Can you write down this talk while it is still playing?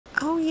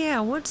yeah,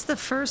 what's the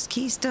first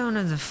keystone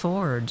of the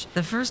Forge?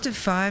 The first of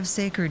 5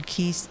 sacred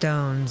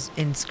keystones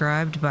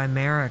inscribed by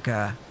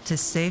Marika to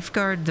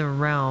safeguard the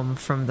realm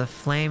from the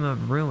flame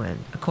of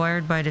ruin,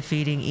 acquired by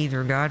defeating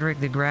either Godric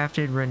the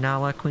Grafted,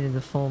 Renala, Queen of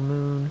the Full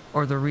Moon,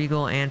 or the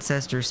Regal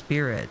Ancestor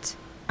Spirit.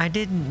 I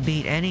didn't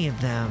beat any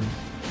of them.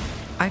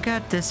 I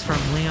got this from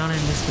Leon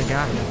and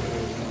Misbegotten.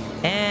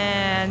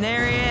 And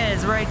there he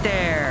is, right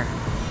there.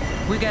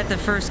 We got the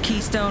first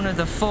keystone of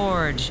the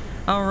Forge.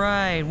 All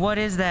right, what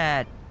is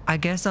that? I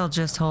guess I'll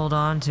just hold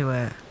on to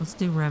it. Let's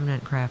do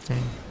remnant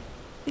crafting.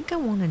 I think I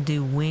want to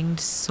do winged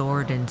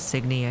sword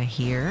insignia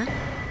here.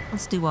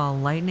 Let's do all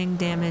lightning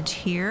damage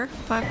here,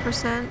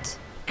 5%.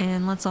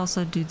 And let's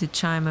also do the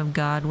Chime of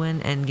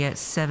Godwin and get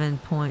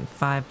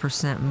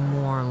 7.5%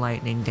 more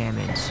lightning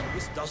damage.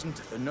 This doesn't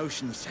the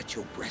notion set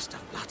your breast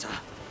aflutter?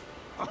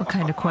 What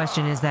kind of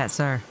question is that,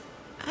 sir?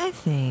 I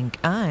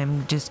think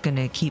I'm just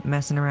gonna keep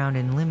messing around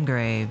in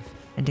Limgrave.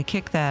 And to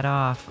kick that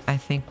off, I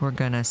think we're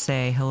gonna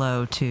say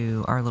hello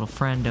to our little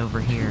friend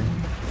over here.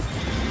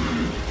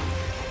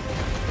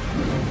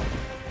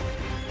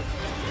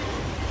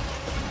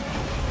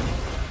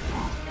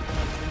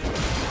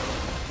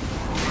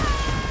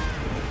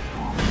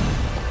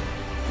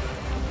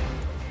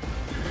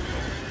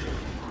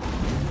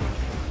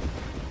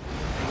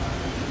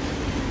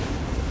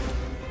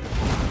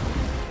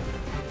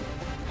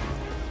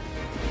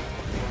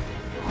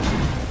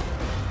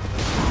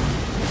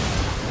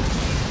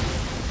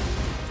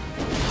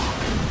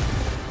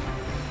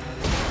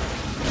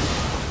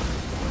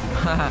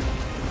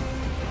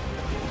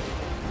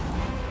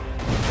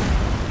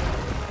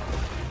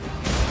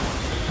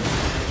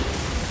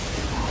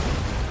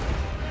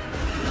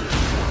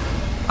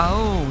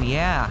 Oh,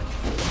 yeah.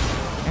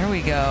 There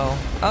we go.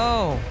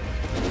 Oh.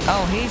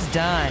 Oh, he's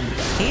done.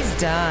 He's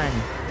done.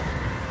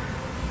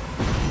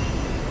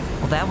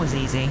 Well, that was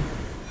easy.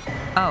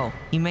 Oh,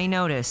 you may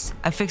notice,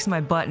 I fixed my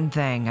button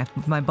thing,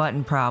 my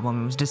button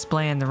problem. It was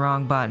displaying the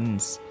wrong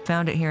buttons.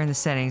 Found it here in the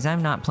settings.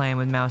 I'm not playing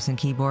with mouse and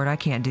keyboard. I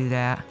can't do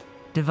that.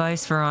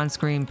 Device for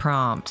on-screen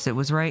prompts. It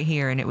was right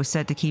here, and it was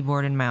set to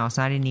keyboard and mouse.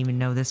 I didn't even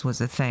know this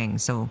was a thing.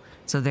 So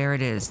there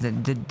it is.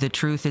 The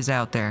truth is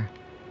out there.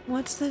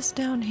 What's this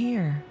down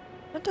here?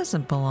 That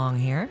doesn't belong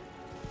here.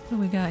 What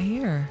do we got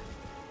here?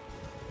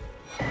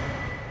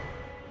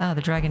 Ah,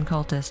 the dragon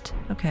cultist.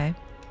 Okay.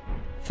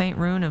 Faint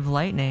rune of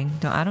lightning.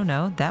 I don't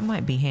know. That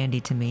might be handy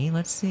to me.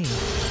 Let's see.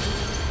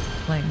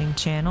 Lightning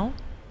channel.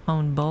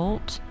 Hone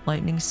bolt.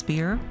 Lightning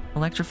spear.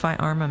 Electrify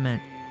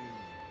armament.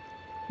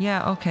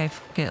 Yeah, okay.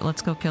 Fuck it.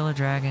 Let's go kill a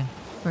dragon.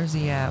 Where's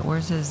he at?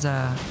 Where's his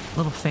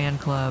little fan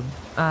club?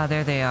 Ah,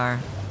 there they are.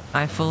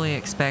 I fully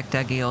expect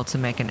Agil to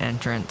make an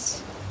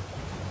entrance.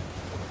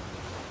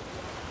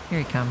 Here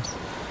he comes.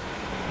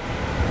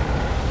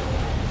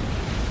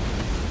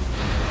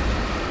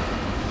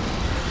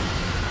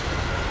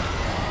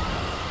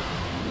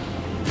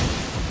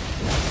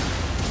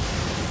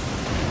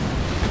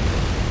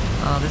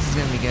 Oh, this is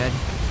gonna be good.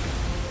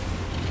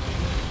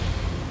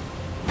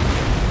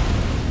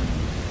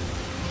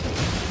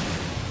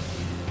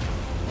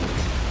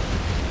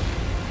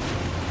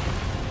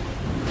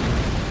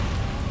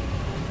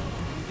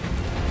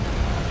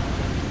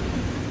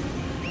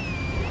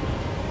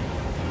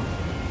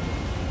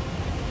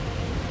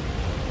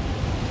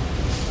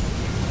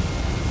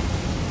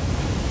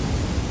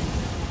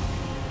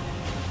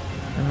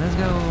 Let's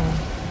go.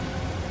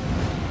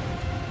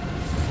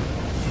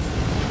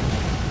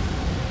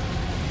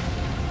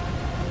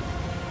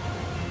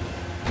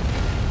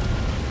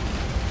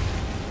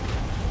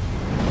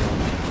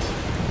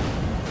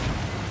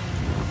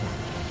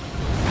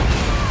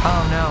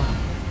 Oh no.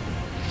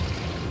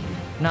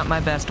 Not my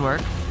best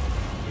work.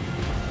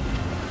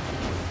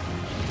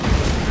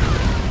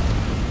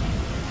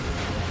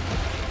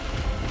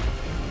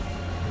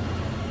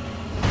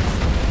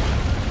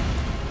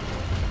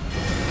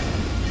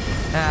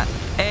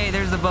 Hey,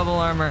 there's the bubble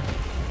armor.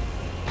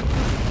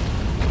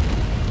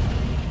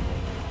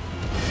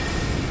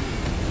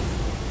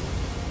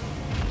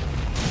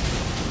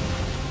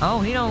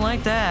 Oh, he don't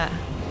like that.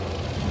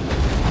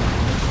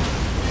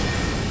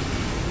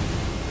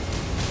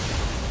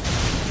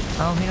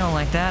 Oh, he don't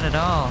like that at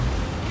all.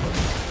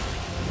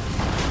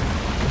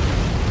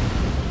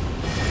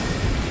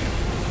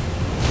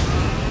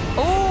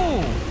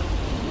 Oh!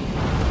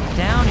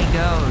 Down he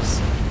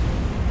goes.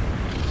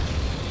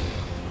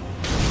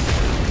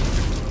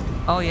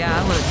 Oh yeah,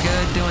 I look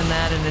good doing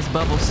that in this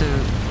bubble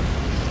suit.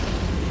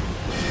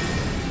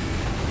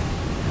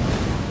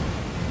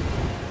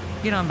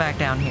 Get on back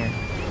down here.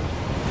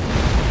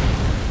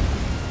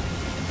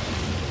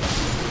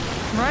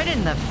 Right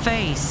in the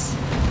face.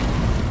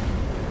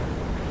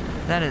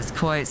 That is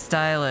quite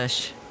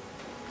stylish.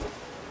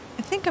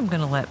 I think I'm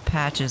gonna let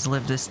Patches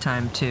live this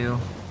time too.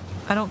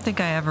 I don't think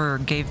I ever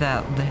gave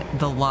that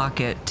the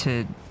locket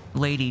to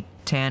Lady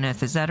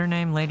Tanith. Is that her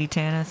name, Lady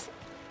Tanith?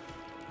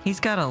 He's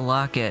got a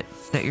locket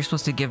that you're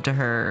supposed to give to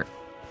her.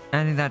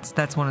 I think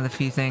that's one of the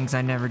few things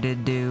I never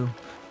did do.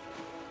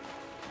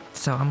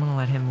 So I'm gonna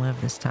let him live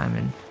this time,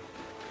 and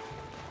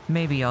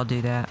maybe I'll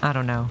do that. I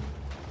don't know.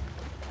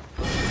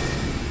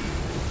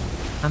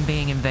 I'm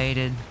being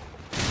invaded.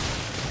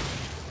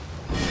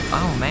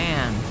 Oh,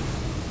 man.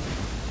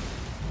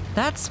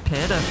 That's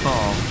pitiful.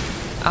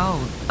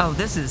 Oh,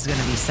 this is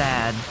gonna be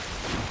sad.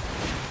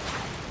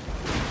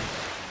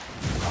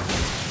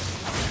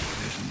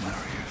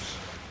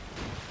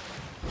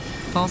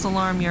 False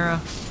alarm, Yura.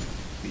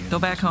 Go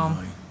back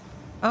home.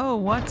 Oh,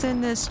 what's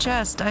in this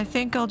chest? I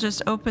think I'll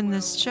just open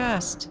this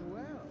chest.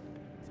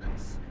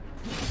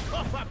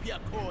 Cough up your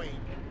coin.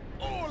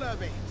 All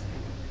of it.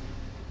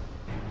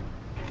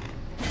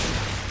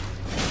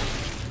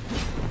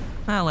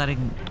 I'll let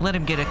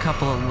him get a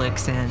couple of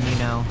licks in, you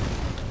know.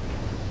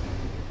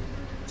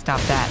 Stop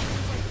that.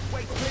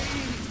 Wait,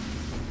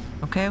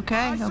 please.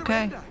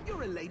 Okay.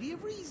 You're a lady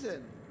of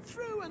reason,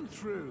 through and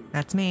through.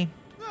 That's me.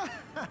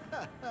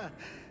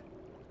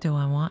 Do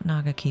I want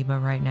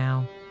Nagakiba right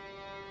now?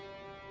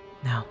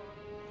 No.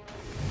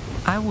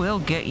 I will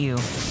get you.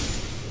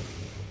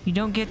 You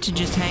don't get to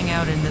just hang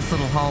out in this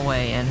little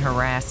hallway and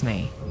harass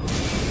me.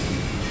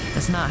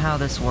 That's not how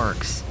this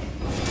works.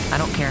 I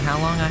don't care how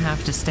long I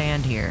have to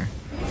stand here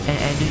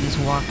and do this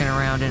walking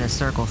around in a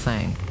circle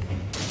thing.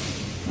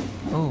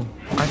 Oh,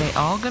 are they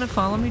all gonna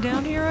follow me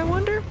down here, I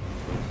wonder?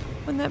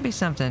 Wouldn't that be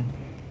something?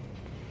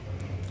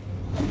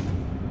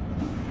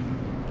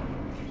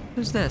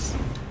 Who's this?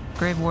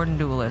 Grave Warden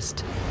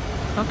Duelist.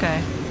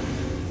 Okay.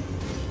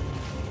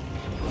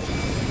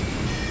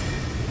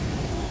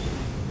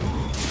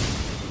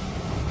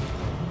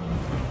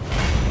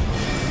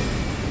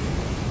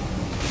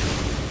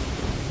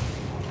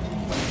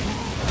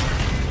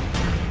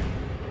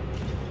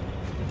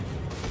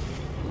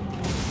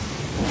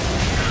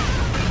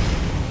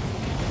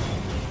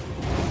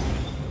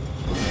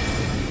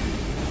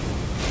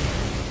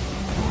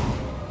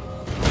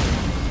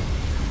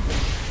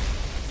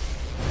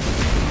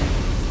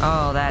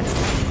 Oh,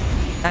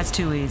 that's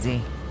too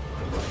easy.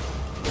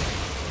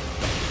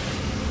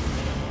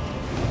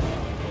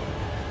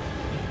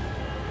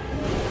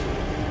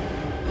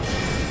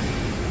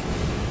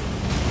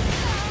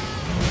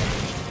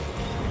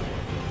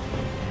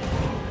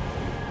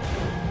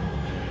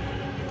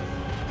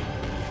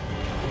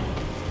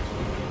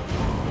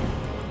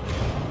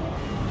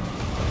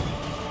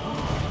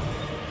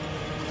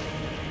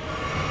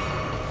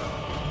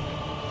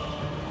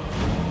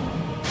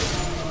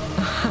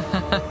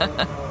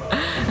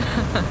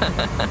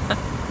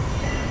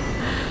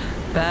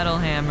 Battle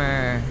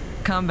Hammer,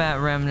 Combat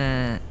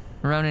Remnant,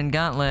 Ronin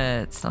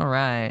Gauntlets.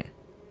 Alright.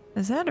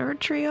 Has that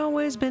Erdtree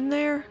always been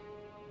there?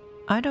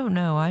 I don't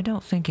know. I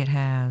don't think it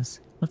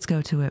has. Let's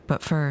go to it,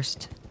 but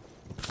first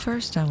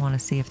I want to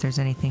see if there's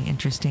anything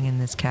interesting in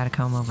this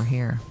catacomb over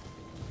here.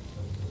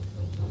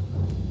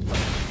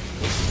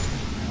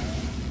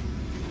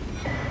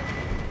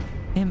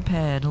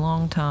 Imped,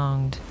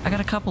 Long-Tongued. I got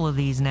a couple of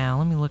these now.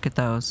 Let me look at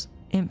those.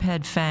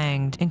 Imped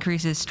Fanged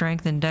increases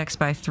strength and dex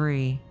by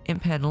 3.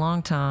 Imped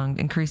Long-Tongued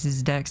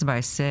increases dex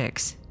by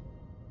 6.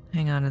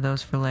 Hang on to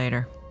those for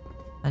later.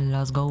 And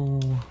let's go.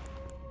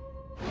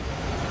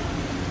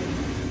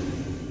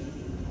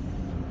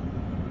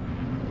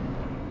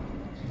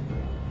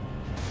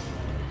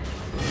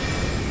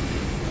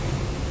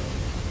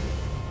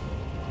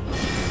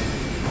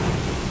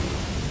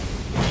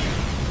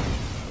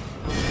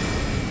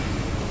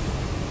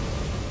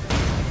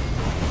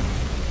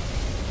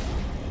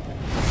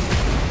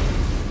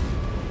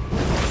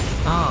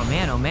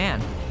 Oh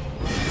man.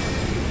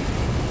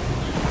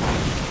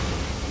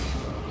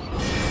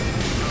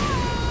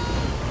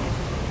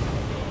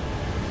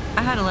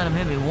 I had to let him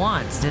hit me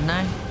once, didn't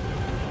I?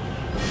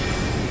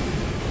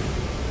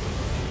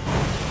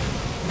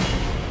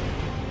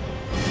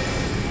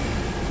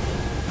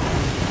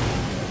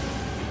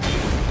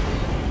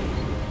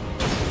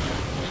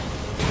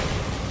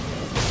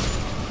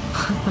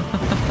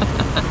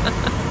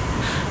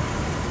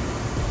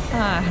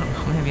 I don't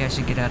know, maybe I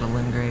should get out of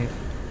Limgrave.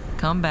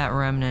 Combat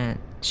Remnant.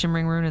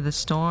 Shimmering Rune of the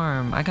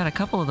Storm. I got a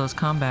couple of those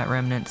combat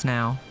remnants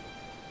now.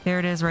 There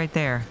it is right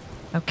there.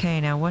 Okay,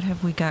 now what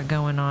have we got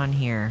going on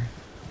here?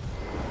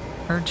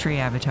 Erdtree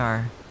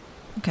Avatar.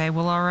 Okay,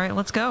 well alright,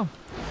 let's go.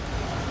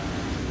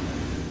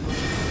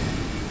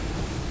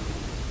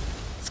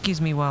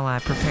 Excuse me while I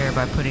prepare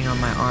by putting on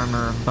my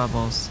armor of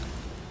bubbles.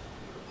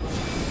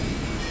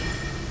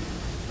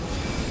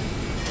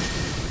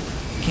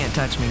 Can't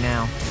touch me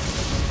now.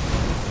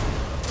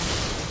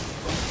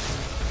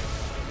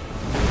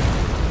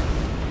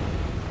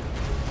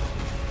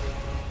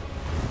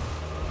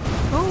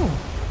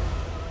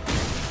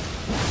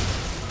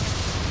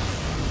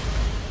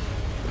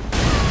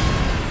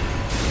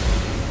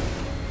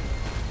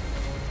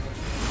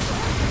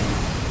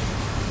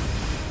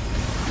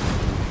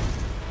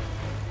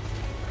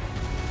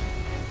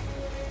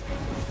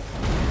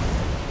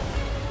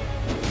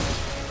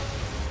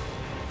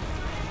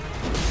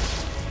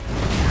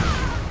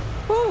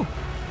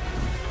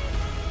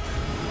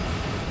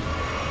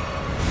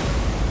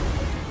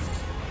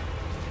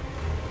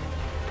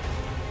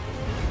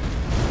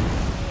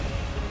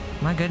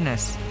 My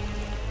goodness.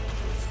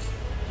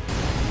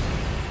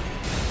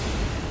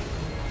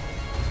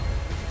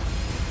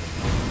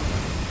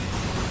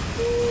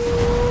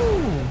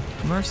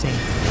 mercy.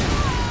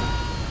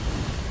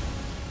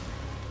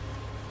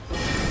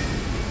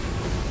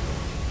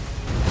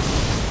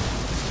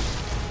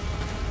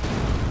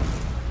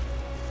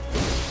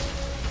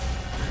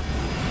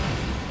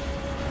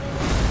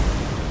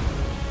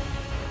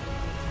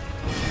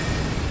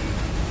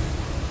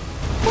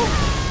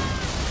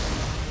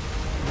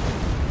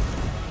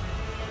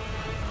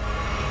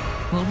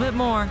 A little bit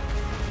more.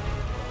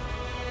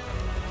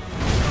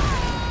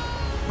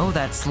 Oh,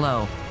 that's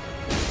slow.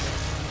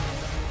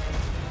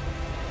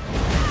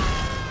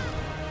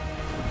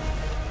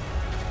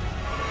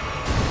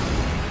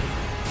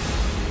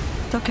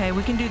 It's okay,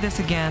 we can do this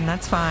again,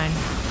 that's fine.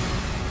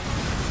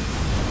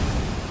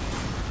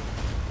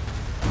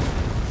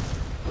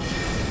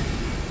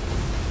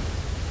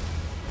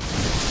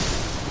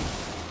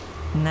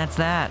 And that's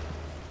that.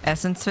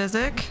 Essence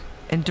physic,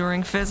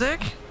 enduring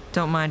physic,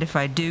 don't mind if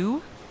I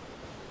do.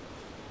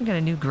 We got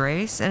a new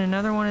grace and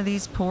another one of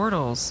these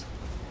portals.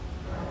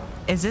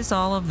 Is this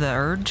all of the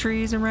Erd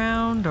trees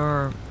around,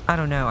 or I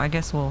don't know, I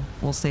guess we'll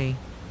see.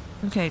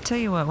 Okay, tell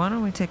you what, why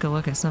don't we take a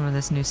look at some of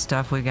this new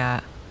stuff we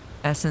got.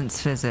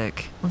 Essence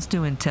physic. Let's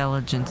do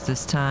intelligence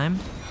this time.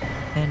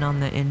 And on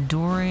the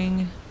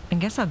enduring, I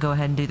guess I'll go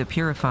ahead and do the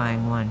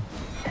purifying one.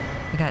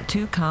 We got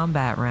 2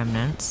 combat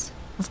remnants.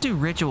 Let's do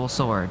ritual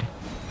sword.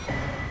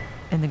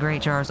 And the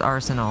Great Jar's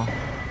arsenal.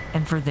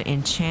 And for the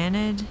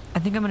enchanted, I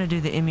think I'm gonna do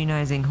the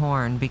immunizing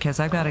horn because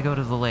I've gotta go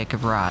to the Lake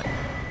of Rot.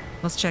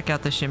 Let's check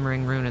out the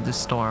shimmering rune of the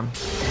storm.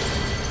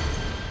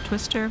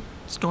 Twister,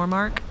 Storm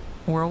Arc,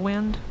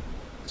 Whirlwind,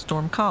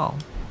 Storm Call.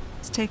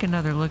 Let's take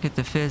another look at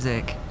the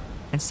physic.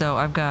 And so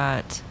I've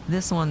got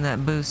this one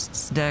that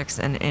boosts Dex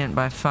and Int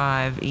by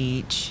 5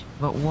 each.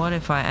 But what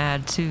if I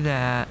add to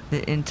that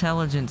the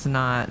intelligence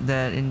knot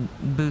that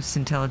boosts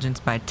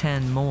intelligence by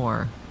 10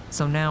 more?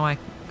 So now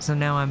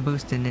I'm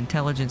boosting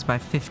intelligence by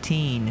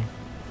 15.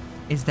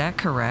 Is that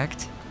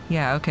correct?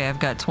 Yeah, okay, I've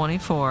got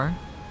 24.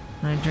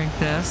 I drink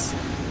this.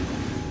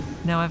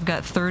 Now I've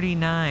got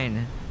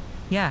 39.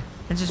 Yeah,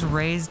 I just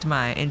raised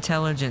my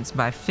intelligence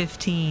by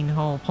 15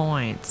 whole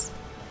points.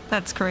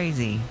 That's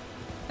crazy.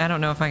 I don't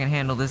know if I can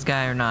handle this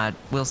guy or not.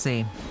 We'll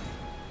see.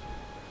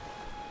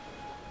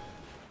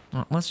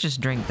 Well, let's just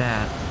drink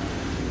that.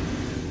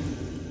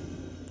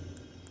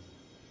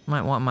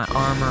 Might want my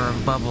armor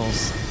of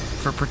bubbles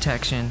for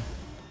protection.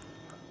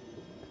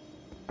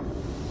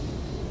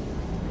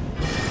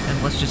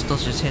 And let's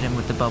just hit him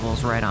with the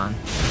bubbles right on.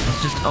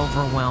 Let's just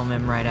overwhelm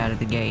him right out of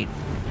the gate.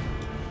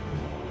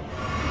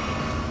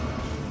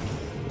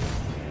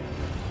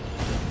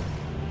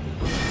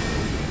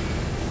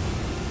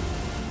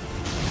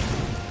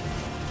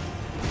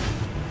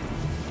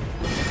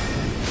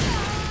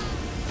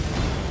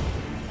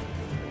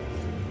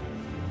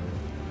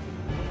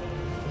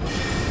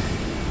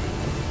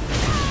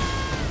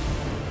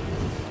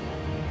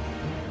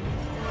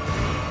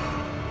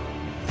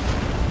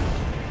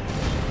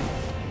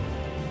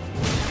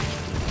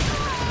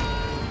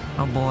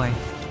 Oh boy.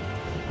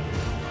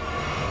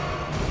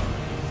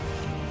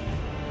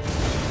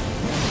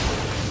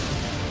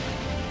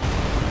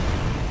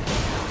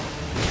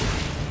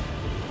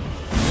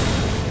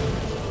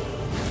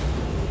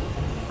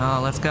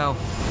 Oh, let's go.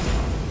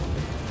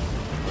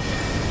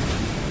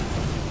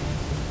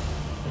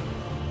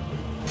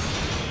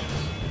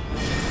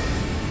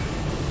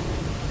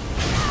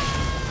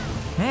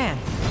 Man.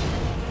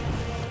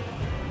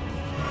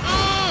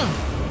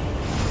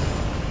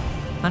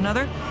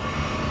 Another?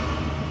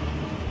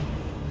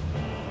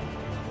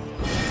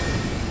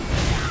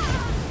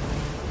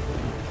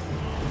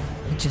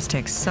 It just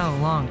takes so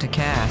long to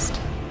cast.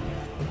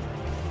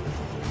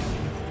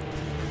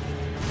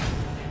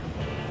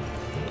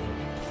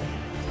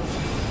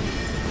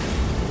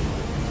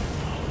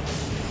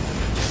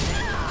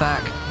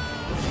 Fuck.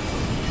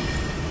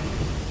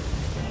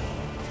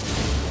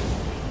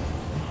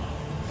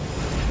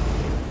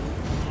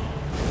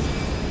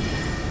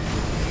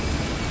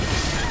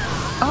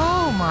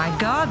 Oh my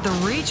god, the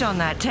reach on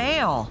that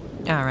tail!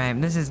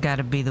 Alright, this has got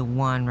to be the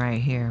one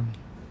right here.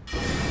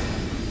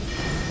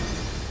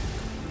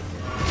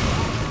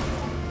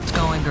 It's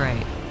going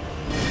great.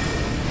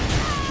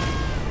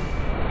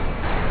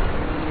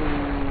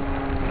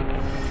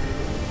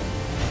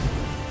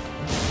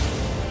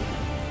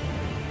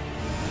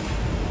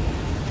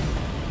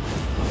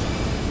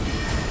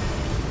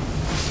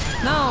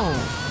 No!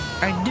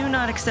 I do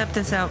not accept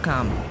this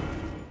outcome.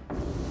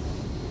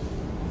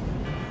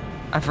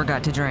 I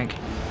forgot to drink.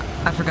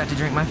 I forgot to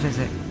drink my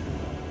physic.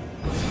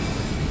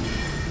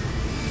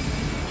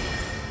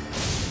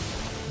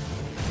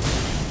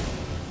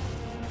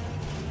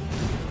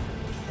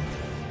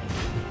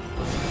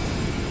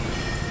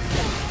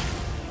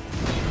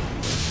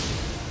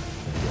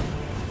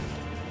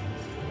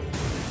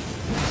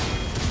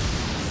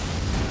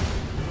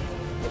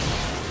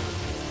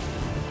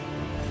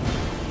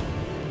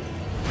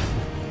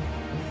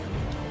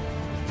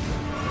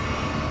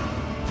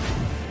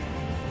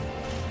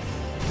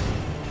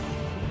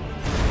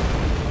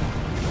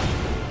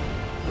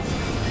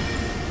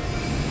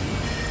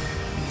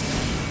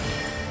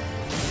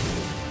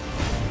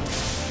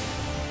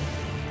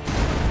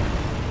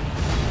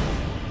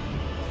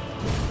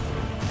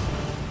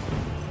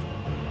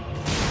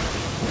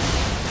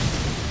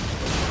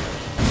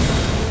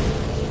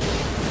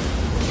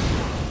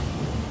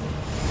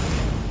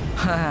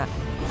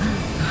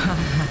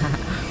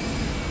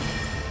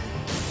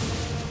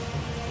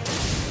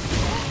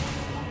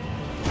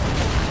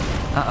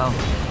 Uh-oh.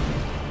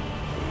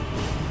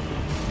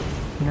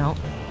 Nope.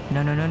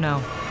 No, no, no,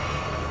 no.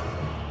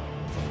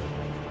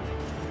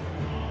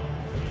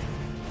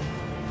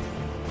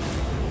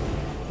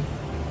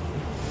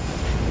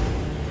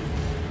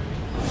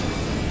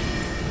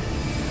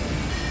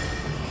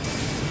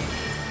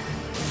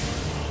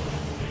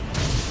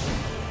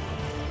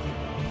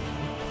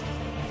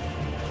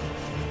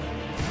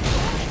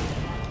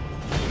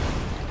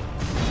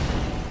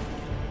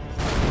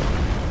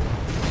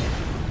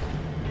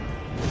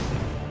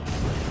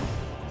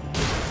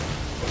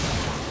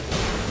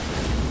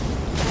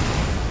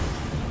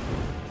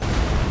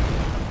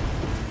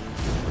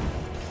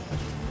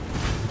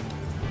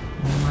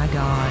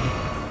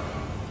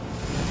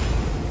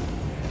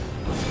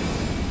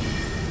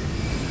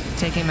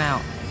 Take him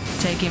out.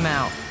 Take him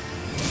out.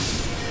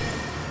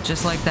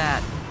 Just like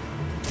that.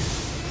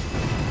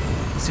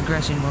 This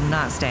aggression will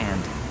not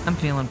stand. I'm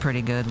feeling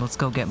pretty good. Let's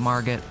go get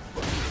Margit.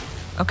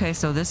 Okay,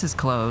 so this is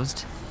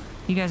closed.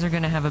 You guys are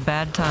gonna have a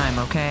bad time,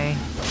 okay?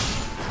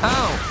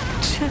 Oh!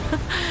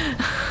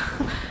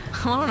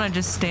 Why don't I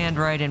just stand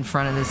right in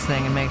front of this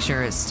thing and make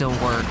sure it still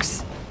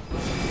works?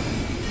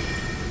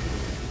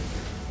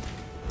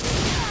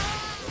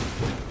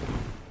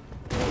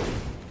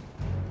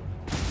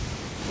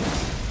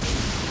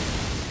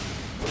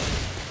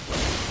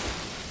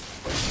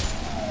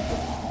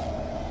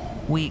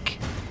 Weak.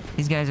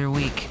 These guys are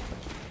weak.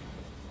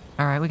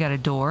 Alright, we got a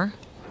door.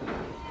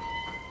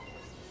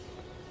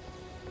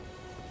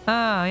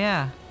 Oh,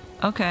 yeah.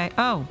 Okay.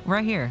 Oh,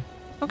 right here.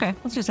 Okay,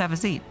 let's just have a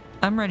seat.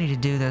 I'm ready to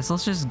do this.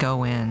 Let's just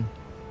go in.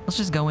 Let's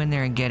just go in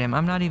there and get him.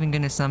 I'm not even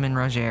gonna summon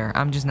Roger.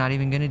 I'm just not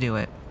even gonna do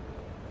it.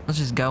 Let's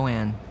just go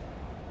in.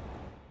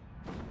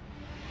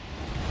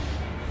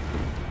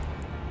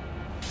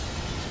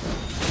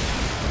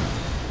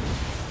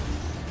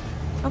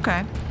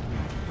 Okay.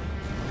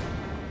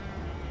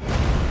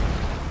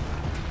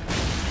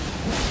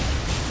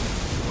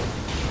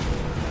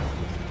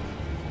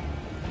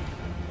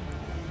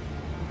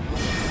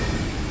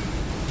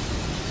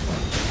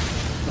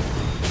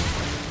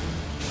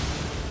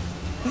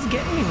 He's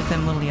getting me with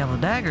them little yellow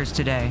daggers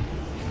today.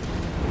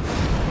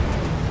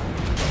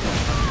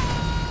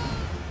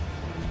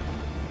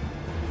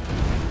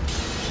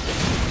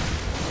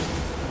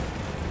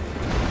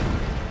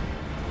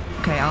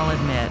 Okay, I'll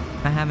admit,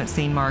 I haven't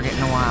seen Margit in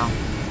a while.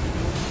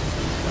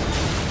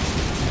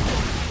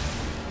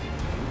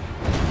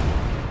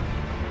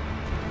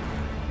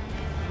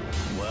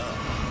 Well,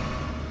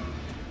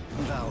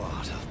 thou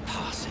art of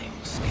passing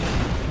skill.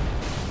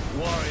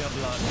 Warrior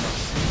blood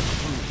must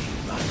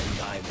truly run in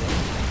thy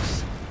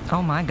veins.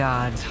 Oh my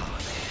god.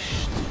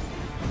 Tarnished.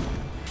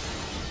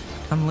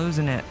 I'm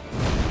losing it.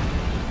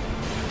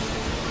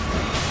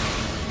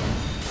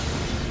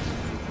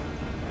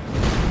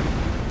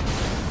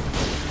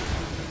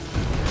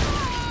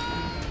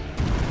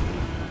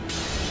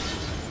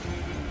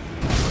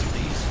 Put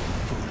these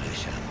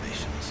foolish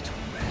ambitions to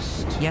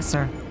rest. Yes,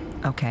 sir.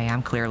 Okay,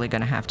 I'm clearly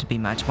gonna have to be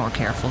much more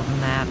careful than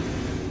that.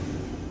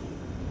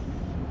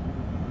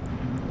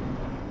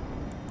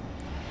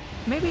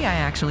 Maybe I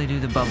actually do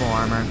the bubble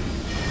armor.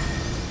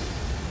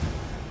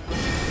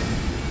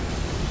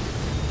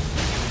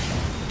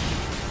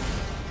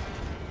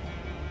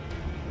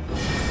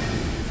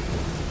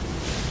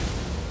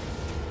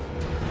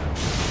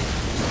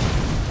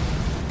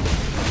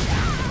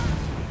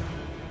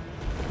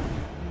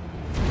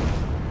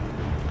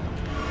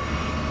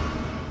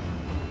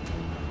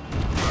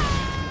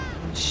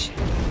 Shit.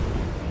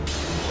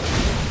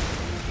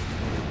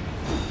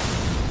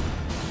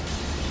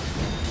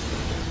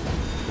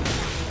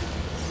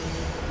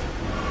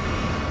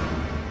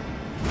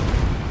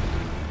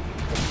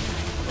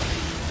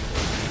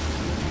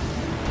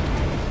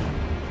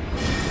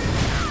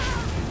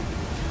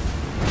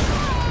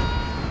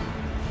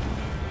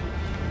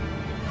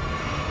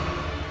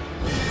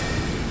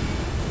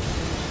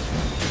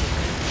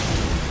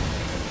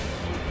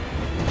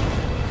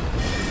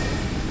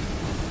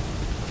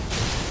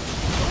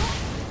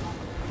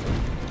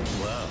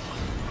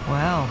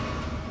 Well,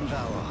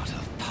 Thou art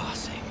of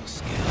passing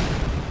skill.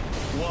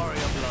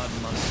 Warrior blood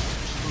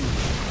must truly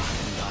run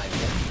in thy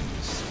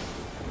veins.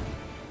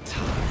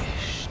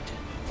 Tarnished.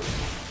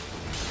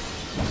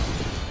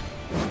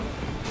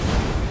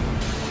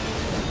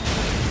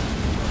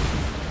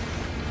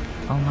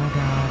 oh my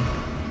god.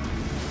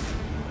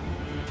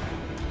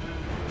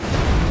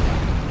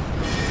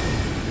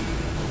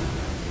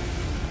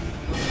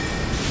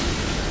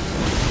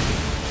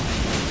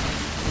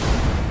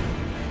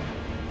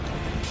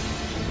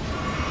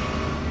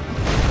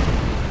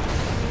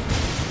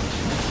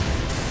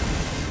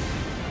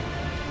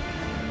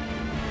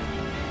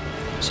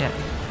 Shit.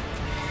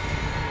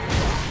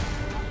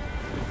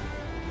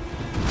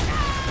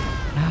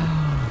 No.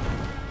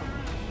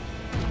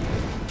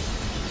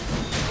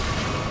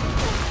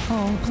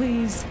 Oh,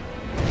 please.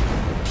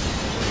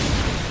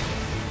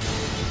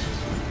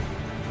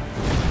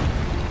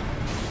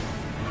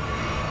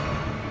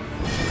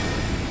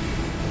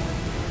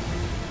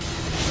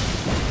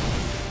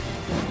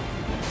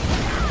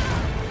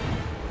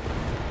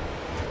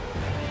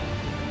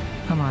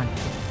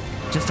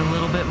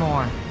 bit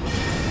more.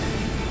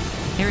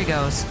 Here he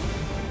goes.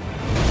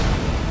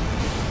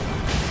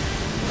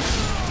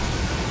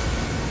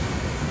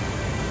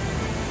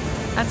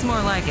 That's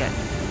more like it.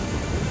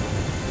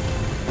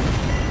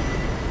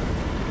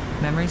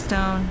 Memory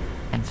stone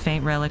and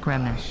faint relic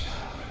remnant.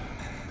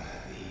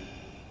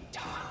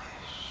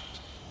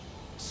 Tarnished,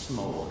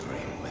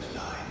 smoldering.